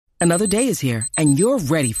Another day is here, and you're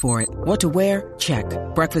ready for it. What to wear? Check.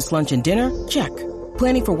 Breakfast, lunch, and dinner? Check.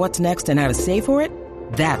 Planning for what's next and how to save for it?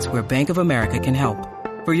 That's where Bank of America can help.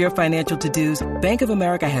 For your financial to-dos, Bank of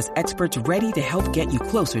America has experts ready to help get you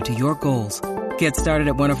closer to your goals. Get started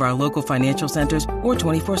at one of our local financial centers or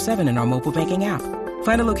 24/7 in our mobile banking app.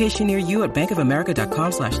 Find a location near you at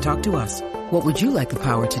bankofamerica.com/talktous. What would you like the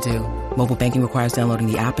power to do? Mobile banking requires downloading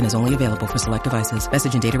the app and is only available for select devices.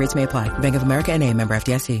 Message and data rates may apply. Bank of America N.A., member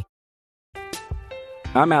FDIC.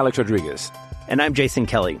 I'm Alex Rodriguez. And I'm Jason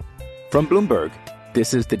Kelly. From Bloomberg,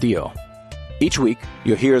 this is The Deal. Each week,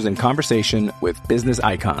 you'll hear us in conversation with business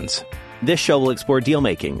icons. This show will explore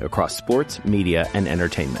deal-making across sports, media, and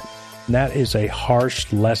entertainment. That is a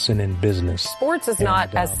harsh lesson in business. Sports is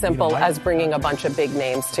not as simple as bringing a bunch of big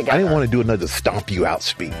names together. I didn't want to do another stomp you out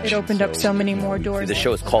speech. It opened up so many more doors. The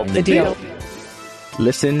show is called The Deal.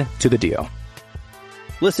 Listen to The Deal.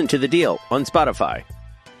 Listen to The Deal on Spotify.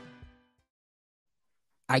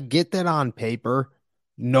 I get that on paper,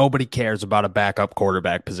 nobody cares about a backup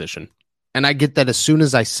quarterback position. And I get that as soon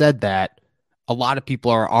as I said that, a lot of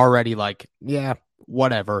people are already like, yeah,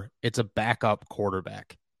 whatever. It's a backup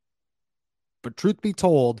quarterback. But truth be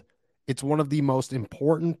told, it's one of the most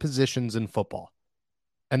important positions in football.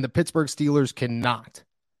 And the Pittsburgh Steelers cannot,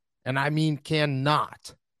 and I mean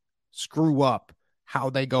cannot, screw up how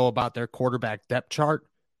they go about their quarterback depth chart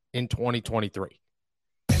in 2023.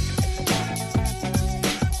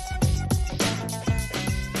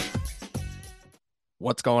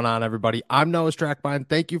 What's going on, everybody? I'm Noah Strackbein.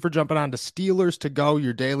 Thank you for jumping on to Steelers to Go,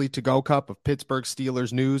 your daily to-go cup of Pittsburgh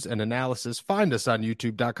Steelers news and analysis. Find us on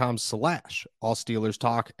youtube.com/All Steelers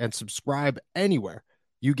Talk and subscribe anywhere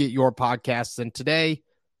you get your podcasts. And today,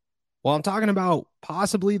 well, I'm talking about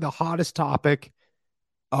possibly the hottest topic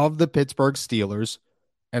of the Pittsburgh Steelers.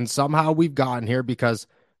 And somehow we've gotten here because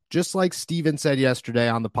just like Steven said yesterday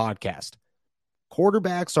on the podcast,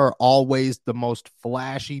 quarterbacks are always the most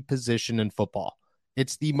flashy position in football.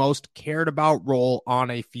 It's the most cared about role on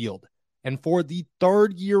a field. And for the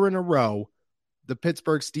third year in a row, the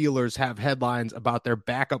Pittsburgh Steelers have headlines about their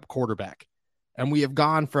backup quarterback. And we have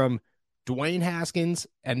gone from Dwayne Haskins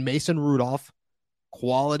and Mason Rudolph,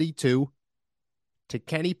 quality 2, to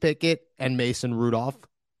Kenny Pickett and Mason Rudolph,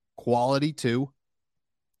 quality 2,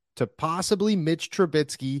 to possibly Mitch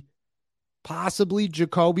Trubisky, possibly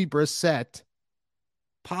Jacoby Brissett,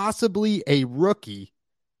 possibly a rookie,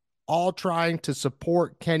 all trying to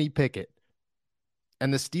support Kenny Pickett.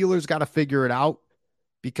 And the Steelers got to figure it out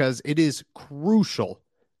because it is crucial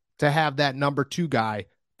to have that number 2 guy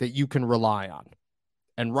that you can rely on.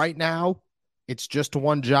 And right now, it's just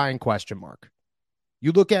one giant question mark.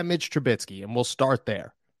 You look at Mitch Trubisky, and we'll start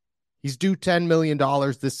there. He's due $10 million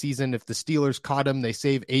this season. If the Steelers cut him, they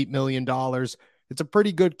save $8 million. It's a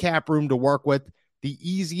pretty good cap room to work with. The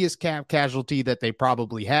easiest cap casualty that they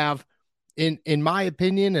probably have. In my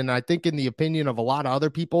opinion, and I think in the opinion of a lot of other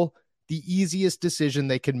people, the easiest decision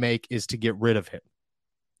they can make is to get rid of him.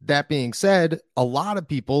 That being said, a lot of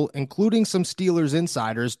people, including some Steelers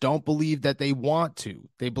insiders, don't believe that they want to.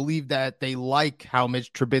 They believe that they like how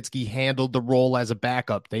Mitch Trubisky handled the role as a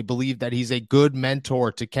backup. They believe that he's a good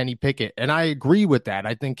mentor to Kenny Pickett. And I agree with that.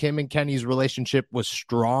 I think him and Kenny's relationship was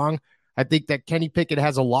strong. I think that Kenny Pickett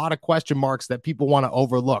has a lot of question marks that people want to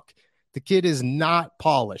overlook. The kid is not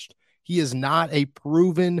polished. He is not a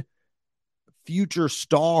proven future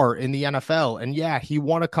star in the NFL. And yeah, he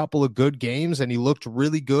won a couple of good games and he looked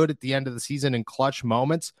really good at the end of the season in clutch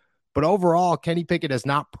moments. But overall, Kenny Pickett has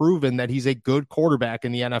not proven that he's a good quarterback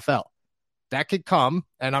in the NFL. That could come,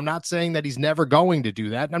 and I'm not saying that he's never going to do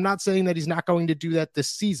that. And I'm not saying that he's not going to do that this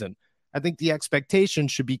season. I think the expectation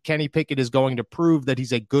should be Kenny Pickett is going to prove that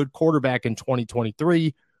he's a good quarterback in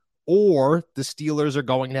 2023, or the Steelers are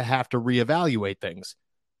going to have to reevaluate things.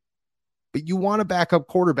 But you want a backup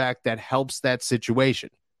quarterback that helps that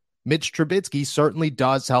situation. Mitch Trubisky certainly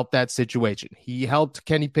does help that situation. He helped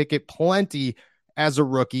Kenny Pickett plenty as a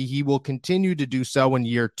rookie. He will continue to do so in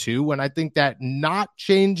year 2. And I think that not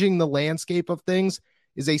changing the landscape of things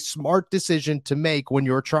is a smart decision to make when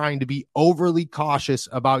you're trying to be overly cautious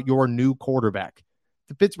about your new quarterback.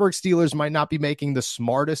 The Pittsburgh Steelers might not be making the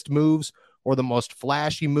smartest moves or the most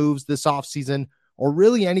flashy moves this offseason, or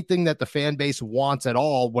really anything that the fan base wants at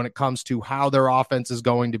all when it comes to how their offense is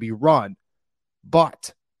going to be run.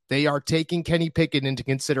 But they are taking Kenny Pickett into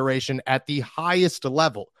consideration at the highest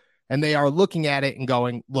level, and they are looking at it and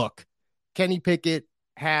going, look, Kenny Pickett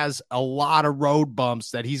has a lot of road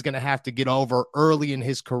bumps that he's going to have to get over early in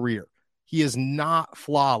his career. He is not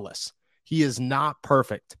flawless. He is not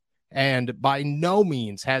perfect. And by no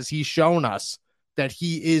means has he shown us that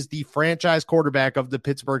he is the franchise quarterback of the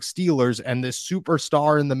Pittsburgh Steelers and this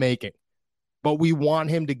superstar in the making. But we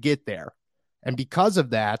want him to get there. And because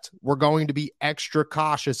of that, we're going to be extra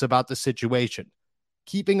cautious about the situation.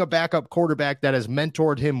 Keeping a backup quarterback that has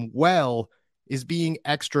mentored him well is being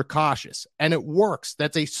extra cautious. And it works.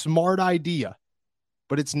 That's a smart idea.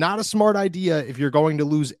 But it's not a smart idea if you're going to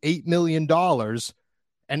lose $8 million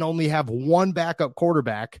and only have one backup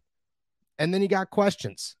quarterback. And then you got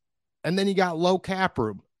questions. And then you got low cap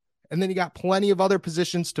room. And then you got plenty of other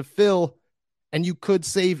positions to fill. And you could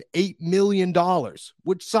save $8 million,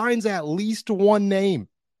 which signs at least one name,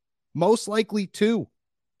 most likely two,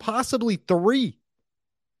 possibly three,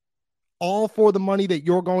 all for the money that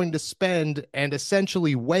you're going to spend and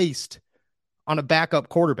essentially waste on a backup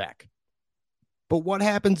quarterback. But what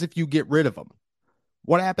happens if you get rid of him?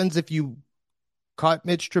 What happens if you cut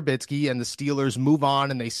Mitch Trubisky and the Steelers move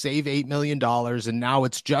on and they save $8 million and now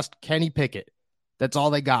it's just Kenny Pickett? That's all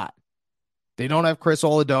they got. They don't have Chris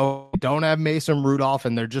Oladoe, don't have Mason Rudolph,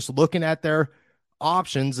 and they're just looking at their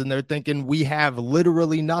options and they're thinking, we have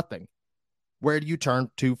literally nothing. Where do you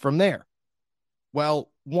turn to from there?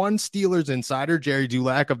 Well, one Steelers insider, Jerry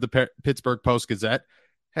Dulac of the Pittsburgh Post-Gazette,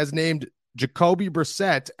 has named Jacoby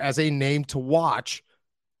Brissett as a name to watch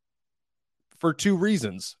for two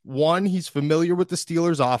reasons. One, he's familiar with the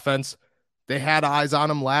Steelers offense. They had eyes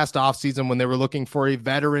on him last offseason when they were looking for a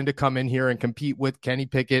veteran to come in here and compete with Kenny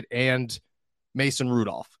Pickett and Mason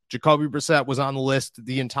Rudolph. Jacoby Brissett was on the list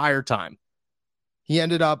the entire time. He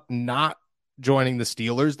ended up not joining the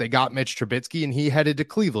Steelers. They got Mitch Trubisky, and he headed to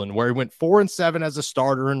Cleveland, where he went 4-7 as a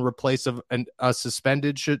starter in replace of a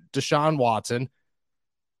suspended Deshaun Watson.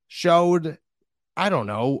 Showed, I don't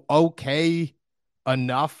know, okay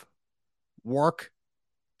enough work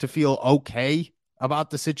to feel okay about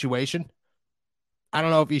the situation. I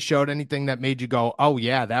don't know if he showed anything that made you go, oh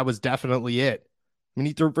yeah, that was definitely it. I mean,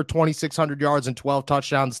 he threw for 2,600 yards and 12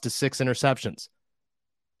 touchdowns to 6 interceptions.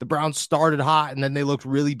 The Browns started hot, and then they looked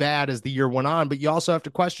really bad as the year went on. But you also have to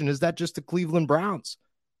question, is that just the Cleveland Browns?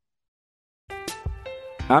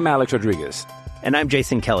 I'm Alex Rodriguez. And I'm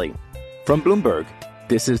Jason Kelly. From Bloomberg,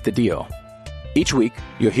 this is The Deal. Each week,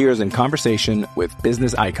 you'll hear us in conversation with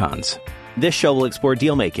business icons. This show will explore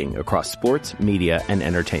deal-making across sports, media, and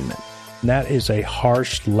entertainment. That is a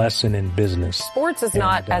harsh lesson in business. Sports is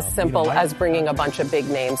not as simple as bringing a bunch of big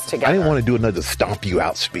names together. I didn't want to do another stomp you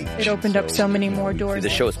out speech. It opened up so many more doors.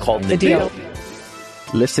 The show is called The Deal.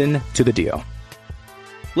 Listen to The Deal.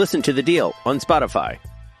 Listen to The Deal on Spotify.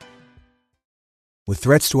 With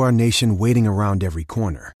threats to our nation waiting around every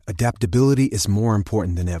corner, adaptability is more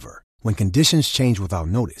important than ever. When conditions change without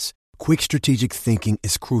notice, quick strategic thinking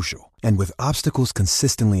is crucial. And with obstacles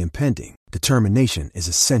consistently impending, determination is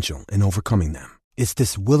essential in overcoming them. It's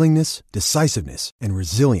this willingness, decisiveness, and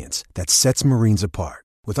resilience that sets Marines apart.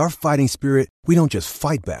 With our fighting spirit, we don't just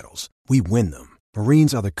fight battles, we win them.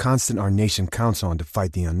 Marines are the constant our nation counts on to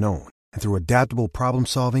fight the unknown. And through adaptable problem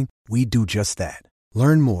solving, we do just that.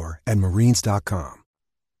 Learn more at Marines.com.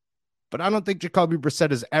 But I don't think Jacoby Brissett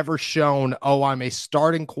has ever shown, oh, I'm a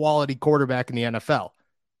starting quality quarterback in the NFL.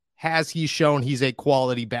 Has he shown he's a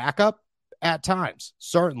quality backup? At times,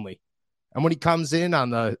 certainly. And when he comes in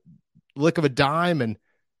on the lick of a dime and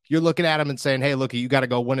you're looking at him and saying, hey, look, you got to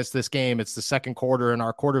go win us this game. It's the second quarter and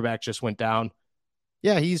our quarterback just went down.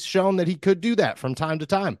 Yeah, he's shown that he could do that from time to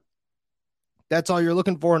time. That's all you're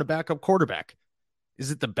looking for in a backup quarterback.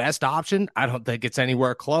 Is it the best option? I don't think it's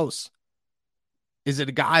anywhere close. Is it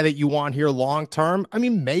a guy that you want here long term? I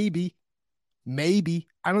mean, maybe.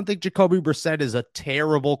 I don't think Jacoby Brissett is a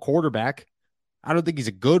terrible quarterback. I don't think he's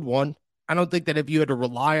a good one. I don't think that if you had to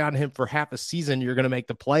rely on him for half a season, you're going to make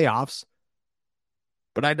the playoffs.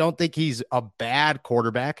 But I don't think he's a bad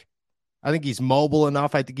quarterback. I think he's mobile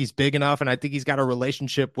enough. I think he's big enough. And I think he's got a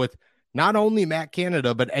relationship with not only Matt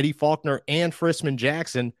Canada, but Eddie Faulkner and Frisman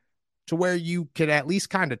Jackson to where you could at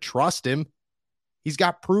least kind of trust him. He's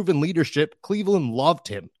got proven leadership. Cleveland loved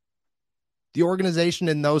him. The organization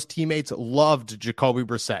and those teammates loved Jacoby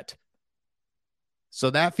Brissett. So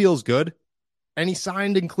that feels good. And he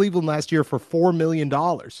signed in Cleveland last year for $4 million.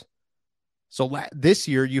 So this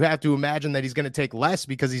year, you have to imagine that he's going to take less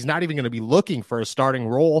because he's not even going to be looking for a starting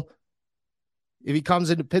role. If he comes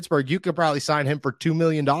into Pittsburgh, you could probably sign him for $2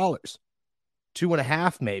 million.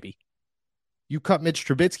 2.5 maybe. You cut Mitch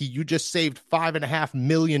Trubisky, you just saved $5.5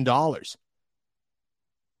 million.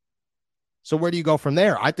 So where do you go from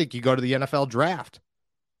there? I think you go to the NFL draft.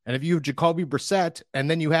 And if you have Jacoby Brissett and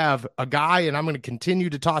then you have a guy, and I'm going to continue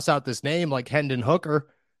to toss out this name like Hendon Hooker,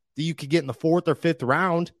 that you could get in the 4th or 5th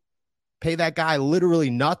round, pay that guy literally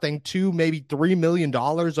nothing, $2, maybe $3 million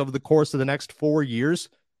over the course of the next 4 years.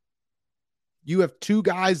 You have two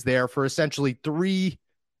guys there for essentially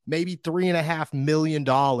maybe $3.5 million.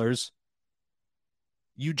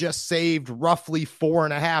 You just saved roughly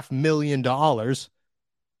 $4.5 million.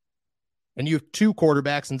 And you have two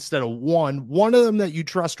quarterbacks instead of one. One of them that you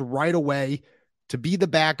trust right away to be the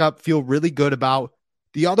backup, feel really good about.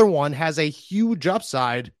 The other one has a huge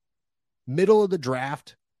upside, middle of the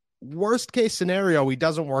draft. Worst case scenario, he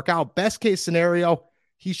doesn't work out. Best case scenario,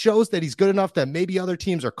 he shows that he's good enough that maybe other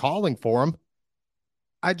teams are calling for him.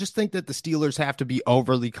 I just think that the Steelers have to be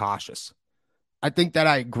overly cautious. I think that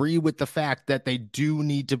I agree with the fact that they do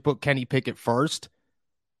need to put Kenny Pickett first,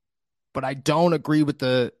 but I don't agree with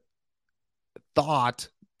the thought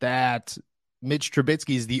that Mitch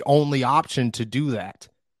Trubisky is the only option to do that.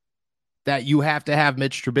 That you have to have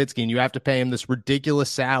Mitch Trubisky and you have to pay him this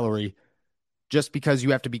ridiculous salary just because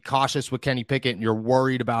you have to be cautious with Kenny Pickett and you're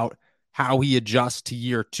worried about how he adjusts to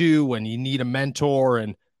year two and you need a mentor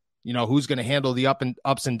and, you know, who's going to handle the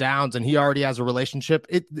ups and downs. And he already has a relationship.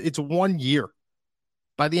 It's 1 year.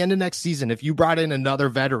 By the end of next season, if you brought in another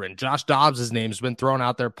veteran, Josh Dobbs' name's been thrown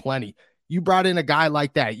out there plenty. You brought in a guy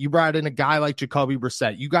like that. You brought in a guy like Jacoby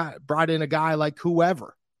Brissett. You brought in a guy like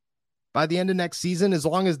whoever. By the end of next season, as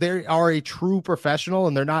long as they are a true professional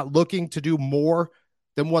and they're not looking to do more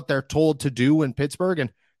than what they're told to do in Pittsburgh,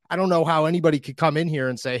 and I don't know how anybody could come in here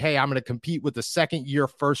and say, hey, I'm going to compete with the second-year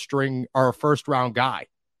first-string or first-round guy.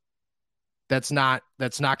 That's not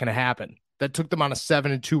going to happen. That took them on a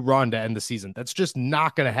 7-2 run to end the season. That's just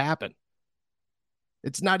not going to happen.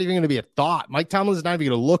 It's not even going to be a thought. Mike Tomlin's not even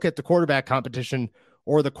going to look at the quarterback competition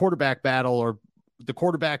or the quarterback battle or the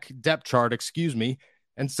quarterback depth chart,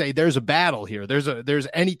 and say there's a battle here. There's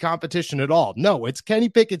any competition at all. No, it's Kenny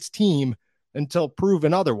Pickett's team until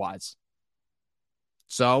proven otherwise.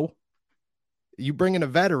 So you bring in a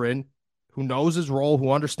veteran who knows his role,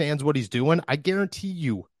 who understands what he's doing. I guarantee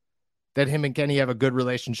you that him and Kenny have a good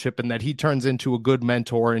relationship and that he turns into a good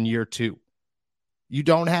mentor in year two. You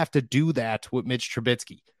don't have to do that with Mitch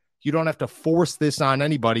Trubisky. You don't have to force this on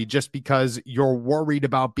anybody just because you're worried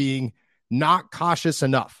about being not cautious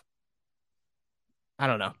enough. I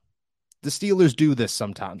don't know. The Steelers do this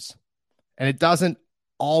sometimes, and it doesn't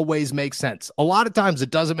always make sense. A lot of times it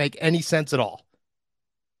doesn't make any sense at all.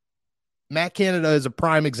 Matt Canada is a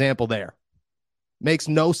prime example there. Makes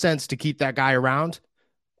no sense to keep that guy around,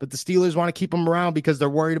 but the Steelers want to keep him around because they're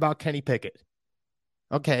worried about Kenny Pickett.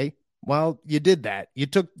 Okay, well, you did that. You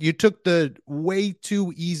took the way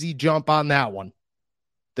too easy jump on that one.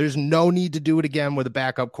 There's no need to do it again with a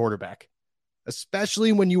backup quarterback,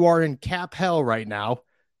 especially when you are in cap hell right now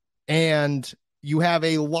and you have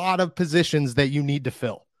a lot of positions that you need to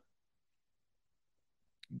fill.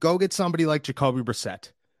 Go get somebody like Jacoby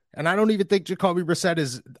Brissett. And I don't even think Jacoby Brissett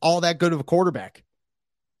is all that good of a quarterback.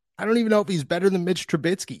 I don't even know if he's better than Mitch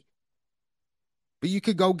Trubisky. But you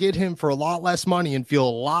could go get him for a lot less money and feel a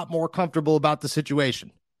lot more comfortable about the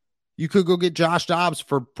situation. You could go get Josh Dobbs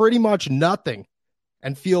for pretty much nothing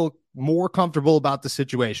and feel more comfortable about the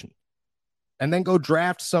situation. And then go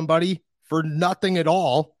draft somebody for nothing at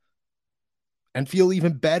all and feel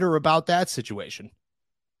even better about that situation.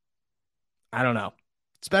 I don't know.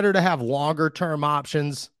 It's better to have longer term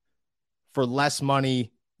options for less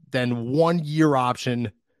money than 1 year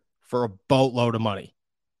option for a boatload of money.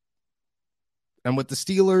 And with the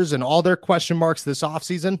Steelers and all their question marks this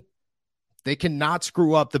offseason, they cannot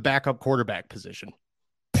screw up the backup quarterback position.